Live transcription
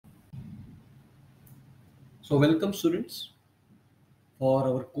So welcome students for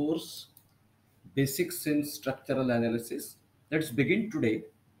our course Basics in Structural Analysis. Let's begin today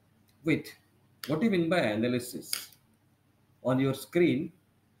with what do you mean by analysis? On your screen,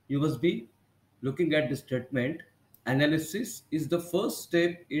 you must be looking at the statement analysis is the first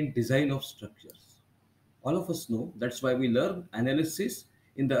step in design of structures. All of us know that's why we learn analysis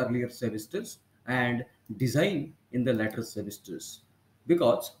in the earlier semesters and design in the later semesters,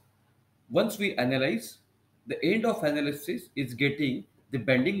 because once we analyze, the end of analysis is getting the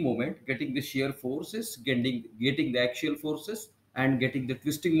bending moment, getting the shear forces, getting the axial forces, and getting the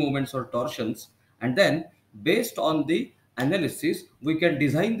twisting moments or torsions. And then based on the analysis, we can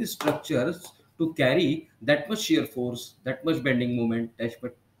design the structures to carry that much shear force, that much bending moment,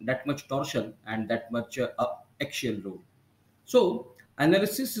 that much torsion, and that much axial load. So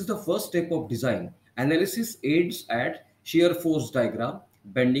analysis is the first step of design. Analysis aids at shear force diagram,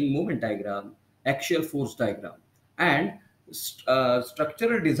 bending moment diagram, axial force diagram, and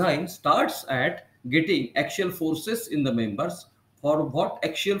structural design starts at getting axial forces in the members. For what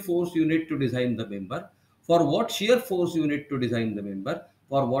axial force you need to design the member, for what shear force you need to design the member,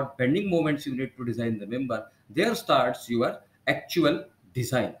 for what bending moments you need to design the member. There starts your actual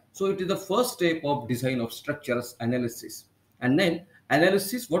design. So it is the first step of design of structures analysis. And then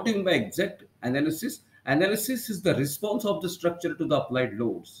analysis, what do you mean by exact analysis? Analysis is the response of the structure to the applied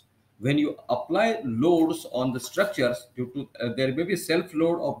loads. When you apply loads on the structures, due to there may be self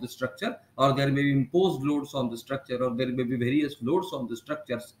load of the structure, or there may be imposed loads on the structure, or there may be various loads on the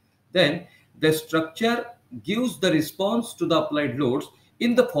structures, then the structure gives the response to the applied loads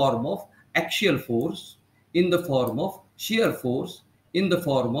in the form of axial force, in the form of shear force, in the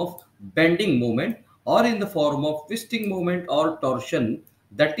form of bending moment, or in the form of twisting moment or torsion.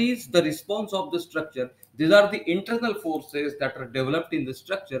 That is the response of the structure. These are the internal forces that are developed in the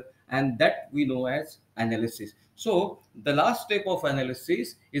structure, and that we know as analysis. So the last step of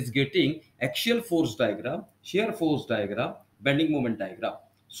analysis is getting axial force diagram, shear force diagram, bending moment diagram.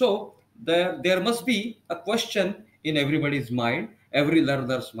 So there must be a question in everybody's mind, every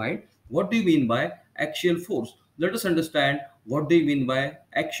learner's mind. What do you mean by axial force? Let us understand what do you mean by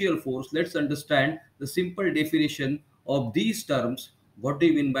axial force. Let's understand the simple definition of these terms. What do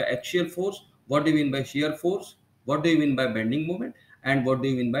you mean by axial force? What do you mean by shear force? What do you mean by bending moment? And what do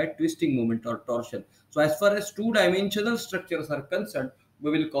you mean by twisting moment or torsion? So as far as two-dimensional structures are concerned,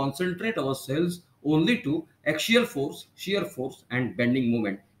 we will concentrate ourselves only to axial force, shear force, and bending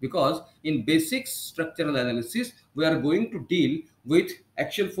moment, because in basic structural analysis we are going to deal with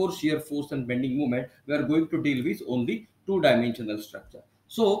axial force, shear force, and bending moment. We are going to deal with only two-dimensional structure.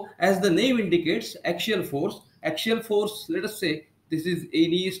 So as the name indicates, axial force, let us say this is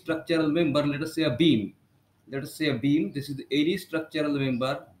any structural member, let us say a beam. Let us say a beam, this is any structural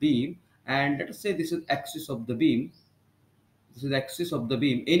member, beam, and let us say this is axis of the beam. This is axis of the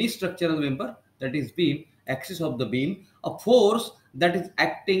beam. Any structural member, that is beam, axis of the beam. A force that is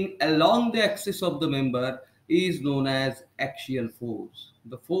acting along the axis of the member is known as axial force.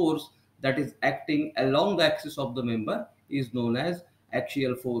 The force that is acting along the axis of the member is known as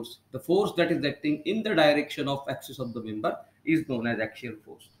axial force. The force that is acting in the direction of axis of the member is known as axial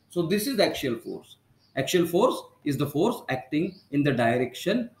force. So this is axial force. Axial force is the force acting in the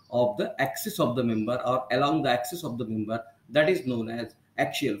direction of the axis of the member or along the axis of the member, that is known as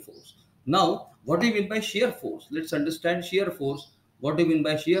axial force. Now, what do you mean by shear force? Let's understand shear force. What do you mean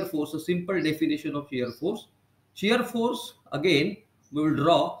by shear force? A simple definition of shear force. Shear force, again, we will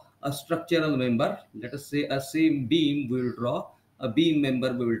draw a structural member. Let us say a same beam we will draw, a beam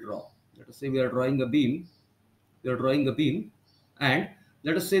member we will draw. Let us say we are drawing a beam. We are drawing a beam, and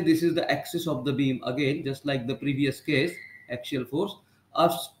let us say this is the axis of the beam, again just like the previous case, axial force.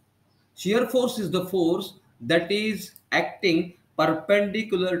 A shear force is the force that is acting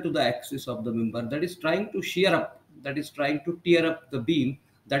perpendicular to the axis of the member, that is trying to shear up, that is trying to tear up the beam,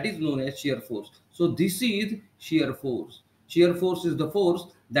 that is known as shear force. So this is shear force. Shear force is the force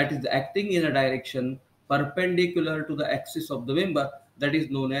that is acting in a direction perpendicular to the axis of the member, that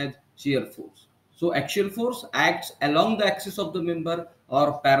is known as shear force. So axial force acts along the axis of the member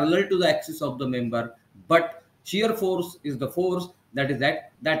or parallel to the axis of the member, but shear force is the force that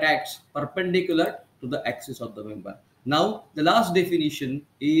acts perpendicular to the axis of the member. Now the last definition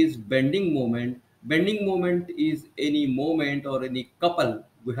is bending moment. Bending moment is any moment or any couple.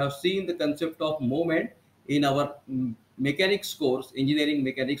 We have seen the concept of moment in our mechanics course, engineering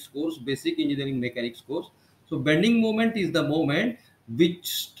mechanics course, basic engineering mechanics course. So bending moment is the moment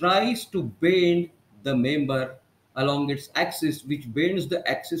which tries to bend the member along its axis, which bends the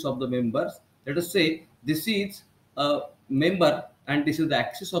axis of the members. Let us say this is a member and this is the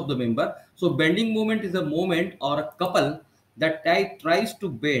axis of the member. So bending moment is a moment or a couple that tries to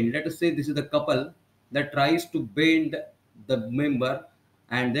bend. Let us say this is the couple that tries to bend the member,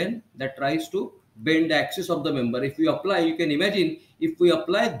 and then that tries to bend the axis of the member. If we apply, you can imagine, if we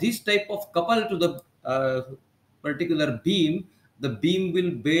apply this type of couple to the particular beam, the beam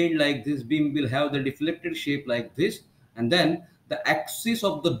will bend like this, beam will have the deflected shape like this, and then the axis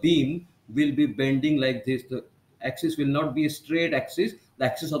of the beam will be bending like this. The axis will not be a straight axis, the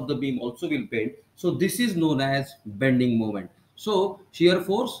axis of the beam also will bend. So this is known as bending moment. So shear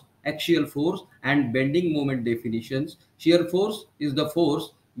force, axial force, and bending moment definitions. Shear force is the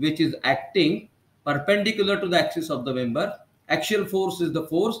force which is acting perpendicular to the axis of the member. Axial force is the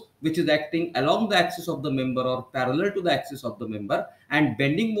force which is acting along the axis of the member or parallel to the axis of the member, and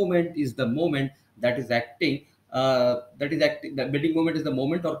bending moment is the moment that is acting. The bending moment is the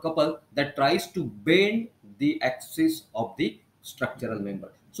moment or couple that tries to bend the axis of the structural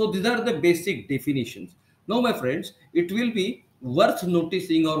member. So these are the basic definitions. Now, my friends, it will be worth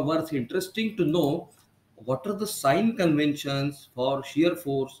noticing or worth interesting to know what are the sign conventions for shear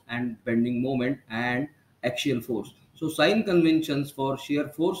force and bending moment and axial force. So sign conventions for shear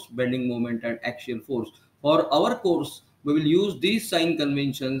force, bending moment, and axial force. For our course, we will use these sign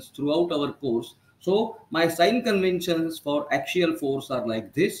conventions throughout our course. So my sign conventions for axial force are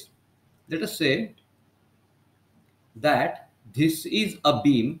like this. Let us say that this is a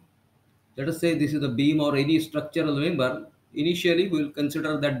beam. Let us say this is a beam or any structural member. Initially, we will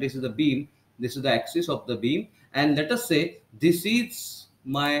consider that this is the beam, this is the axis of the beam, and let us say this is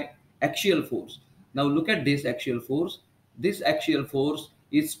my axial force. Now look at this axial force. This axial force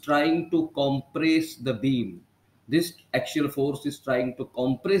is trying to compress the beam. This axial force is trying to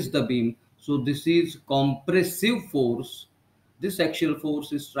compress the beam. So this is compressive force. This axial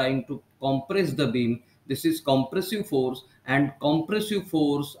force is trying to compress the beam. This is compressive force, and compressive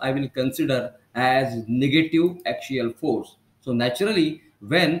force I will consider as negative axial force. So naturally,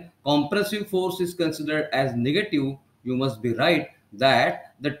 when compressive force is considered as negative, you must be right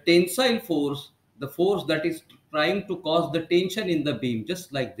that the tensile force, the force that is trying to cause the tension in the beam,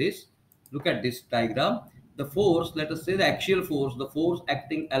 just like this. Look at this diagram. The force, let us say the axial force, the force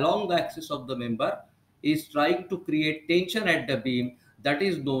acting along the axis of the member, is trying to create tension at the beam, that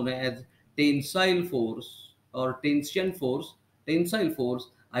is known as tensile force or tension force. Tensile force,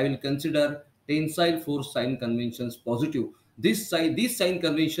 I will consider tensile force sign conventions positive. These sign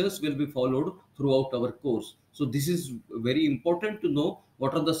conventions will be followed throughout our course. So this is very important to know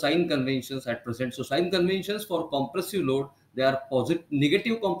what are the sign conventions at present. So sign conventions for compressive load, they are positive,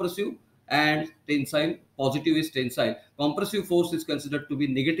 negative compressive, and tensile. Positive is tensile. Compressive force is considered to be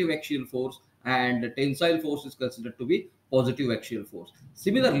negative axial force, and tensile force is considered to be positive axial force.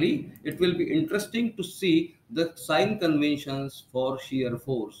 Similarly, it will be interesting to see the sign conventions for shear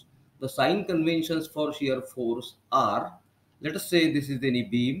force. The sign conventions for shear force are, let us say this is any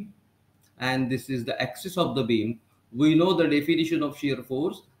beam and this is the axis of the beam. We know the definition of shear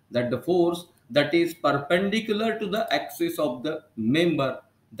force, that the force that is perpendicular to the axis of the member,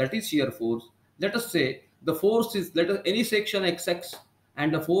 that is shear force. Let us say the force is, let us any section xx,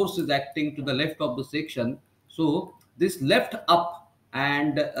 and the force is acting to the left of the section. So this left up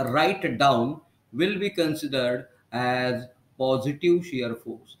and right down will be considered as positive shear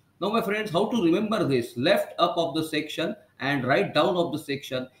force. Now, my friends, how to remember this? Left up of the section and right down of the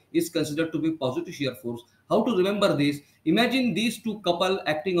section is considered to be positive shear force. How to remember this? Imagine these two couple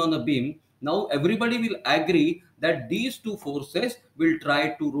acting on a beam. Now everybody will agree that these two forces will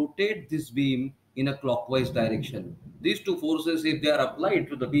try to rotate this beam in a clockwise direction. These two forces, if they are applied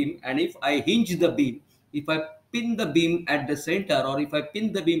to the beam, and if I hinge the beam, if I pin the beam at the center, or if I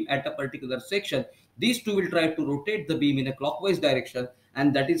pin the beam at a particular section, these two will try to rotate the beam in a clockwise direction,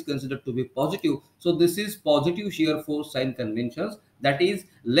 and that is considered to be positive. So this is positive shear force sign conventions, that is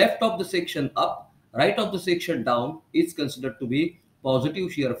left of the section up, right of the section down is considered to be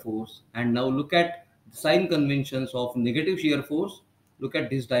positive shear force. And now look at sign conventions of negative shear force. Look at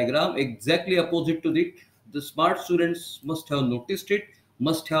this diagram, exactly opposite to it. The smart students must have noticed it,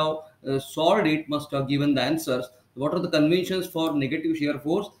 must have solved it, must have given the answers. What are the conventions for negative shear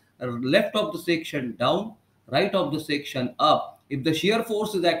force? Left of the section down, right of the section up. If the shear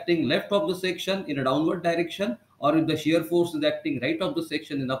force is acting left of the section in a downward direction, or if the shear force is acting right of the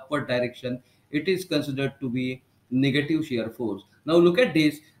section in upward direction, it is considered to be negative shear force. Now look at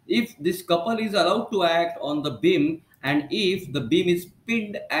this. If this couple is allowed to act on the beam, and if the beam is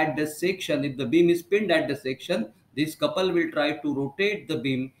pinned at the section, if the beam is pinned at the section, this couple will try to rotate the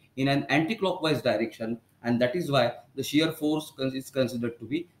beam in an anti-clockwise direction, and that is why the shear force is considered to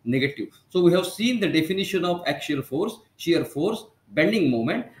be negative. So we have seen the definition of axial force, shear force, bending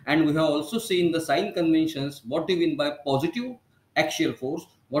moment, and we have also seen the sign conventions. What do you mean by positive axial force?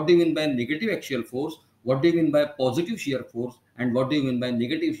 What do you mean by negative axial force? What do you mean by positive shear force? And what do you mean by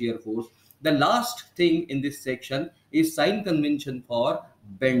negative shear force? The last thing in this section is sign convention for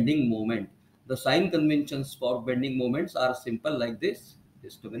bending moment. The sign conventions for bending moments are simple like this.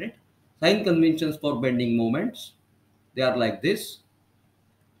 Just a minute. Sign conventions for bending moments, they are like this.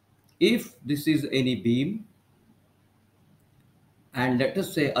 If this is any beam, and let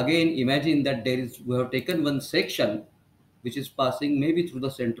us say again, imagine that we have taken one section which is passing maybe through the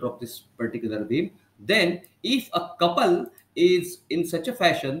center of this particular beam. Then if a couple is in such a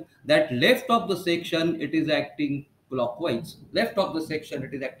fashion that left of the section it is acting clockwise, left of the section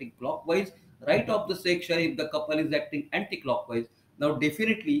it is acting clockwise, right of the section if the couple is acting anti-clockwise. Now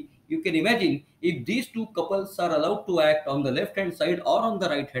definitely you can imagine, if these two couples are allowed to act on the left hand side or on the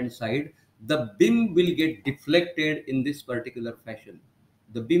right hand side, the beam will get deflected in this particular fashion.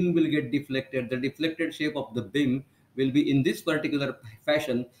 The beam will get deflected. The deflected shape of the beam will be in this particular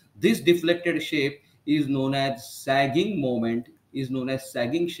fashion. This deflected shape is known as sagging moment, is known as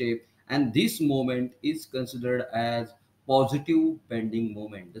sagging shape, and this moment is considered as positive bending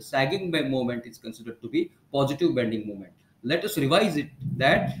moment. The sagging moment is considered to be positive bending moment. Let us revise it,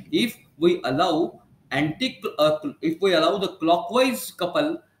 that if we allow if we allow the clockwise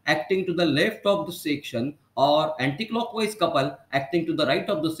couple acting to the left of the section or anti-clockwise couple acting to the right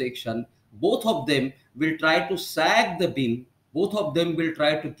of the section, both of them will try to sag the beam. Both of them will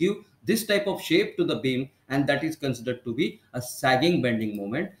try to give this type of shape to the beam, and that is considered to be a sagging bending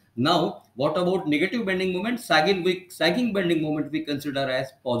moment. Now, what about negative bending moment? Sagging bending moment we consider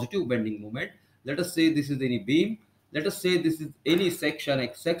as positive bending moment. Let us say this is any beam. Let us say this is any section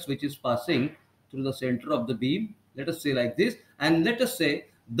XX which is passing through the center of the beam. Let us say like this, and let us say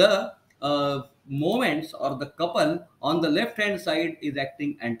the moments or the couple on the left hand side is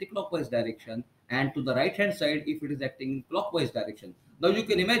acting anti-clockwise direction, and to the right hand side if it is acting in clockwise direction. Now you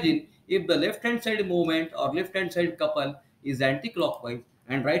can imagine, if the left hand side moment or left hand side couple is anti-clockwise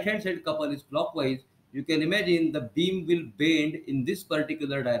and right hand side couple is clockwise, you can imagine the beam will bend in this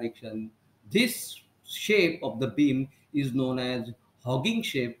particular direction. This shape of the beam is known as hogging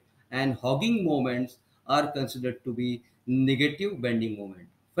shape, and hogging moments are considered to be negative bending moment.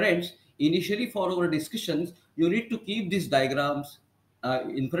 Friends, initially for our discussions, you need to keep these diagrams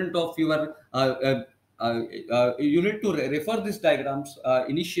in front of your you need to refer these diagrams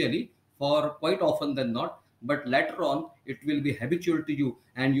initially for quite often than not, but later on it will be habitual to you,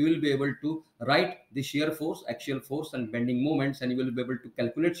 and you will be able to write the shear force, axial force and bending moments, and you will be able to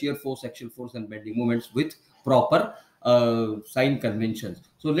calculate shear force, axial force and bending moments with proper sign conventions.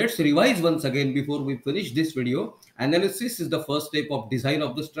 So let's revise once again before we finish this video. Analysis is the first step of design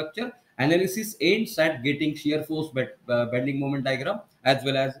of the structure. Analysis aims at getting shear force bending moment diagram as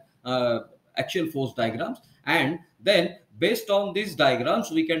well as axial force diagrams, and then based on these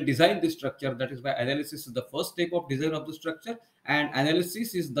diagrams we can design the structure. That is why analysis is the first step of design of the structure, and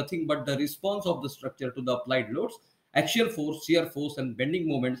analysis is nothing but the response of the structure to the applied loads. Axial force, shear force and bending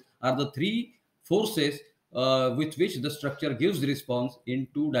moments are the three forces with which the structure gives response in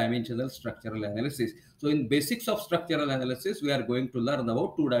two-dimensional structural analysis. So in basics of structural analysis, we are going to learn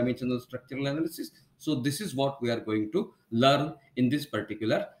about two-dimensional structural analysis. So this is what we are going to learn in this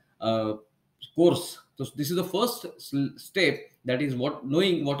particular course. So this is the first step, that is what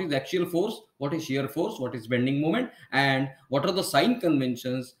knowing what is axial force, what is shear force, what is bending moment, and what are the sign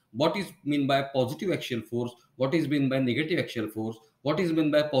conventions, what is mean by positive axial force, what is mean by negative axial force, what is mean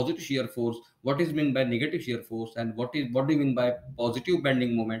by positive shear force, what is mean by negative shear force, and what do you mean by positive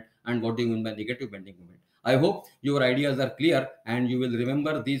bending moment, and what do you mean by negative bending moment. I hope your ideas are clear and you will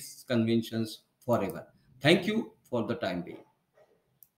remember these conventions forever. Thank you for the time being.